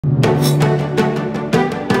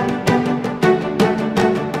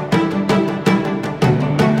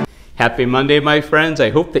Happy Monday, my friends. I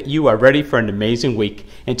hope that you are ready for an amazing week.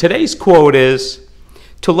 And today's quote is,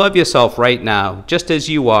 "To love yourself right now, just as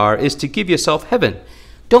you are, is to give yourself heaven.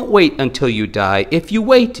 Don't wait until you die. If you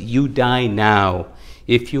wait, you die now.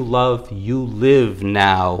 If you love, you live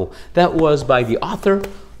now." That was by the author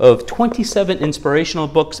of 27 inspirational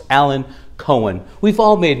books, Alan Cohen. We've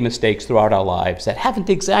all made mistakes throughout our lives that haven't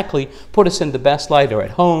exactly put us in the best light, or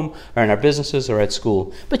at home, or in our businesses, or at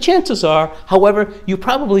school. But chances are, however, you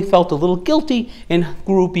probably felt a little guilty and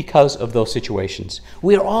grew because of those situations.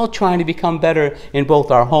 We are all trying to become better in both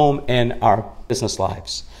our home and our business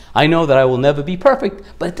lives. I know that I will never be perfect,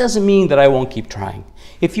 but it doesn't mean that I won't keep trying.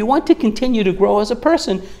 If you want to continue to grow as a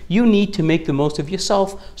person, you need to make the most of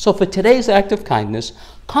yourself. So for today's act of kindness,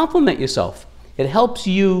 compliment yourself. It helps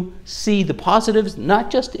you see the positives, not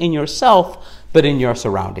just in yourself, but in your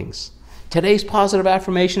surroundings. Today's positive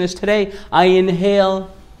affirmation is, today I inhale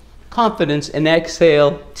confidence and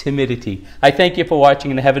exhale timidity. I thank you for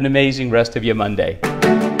watching, and have an amazing rest of your Monday.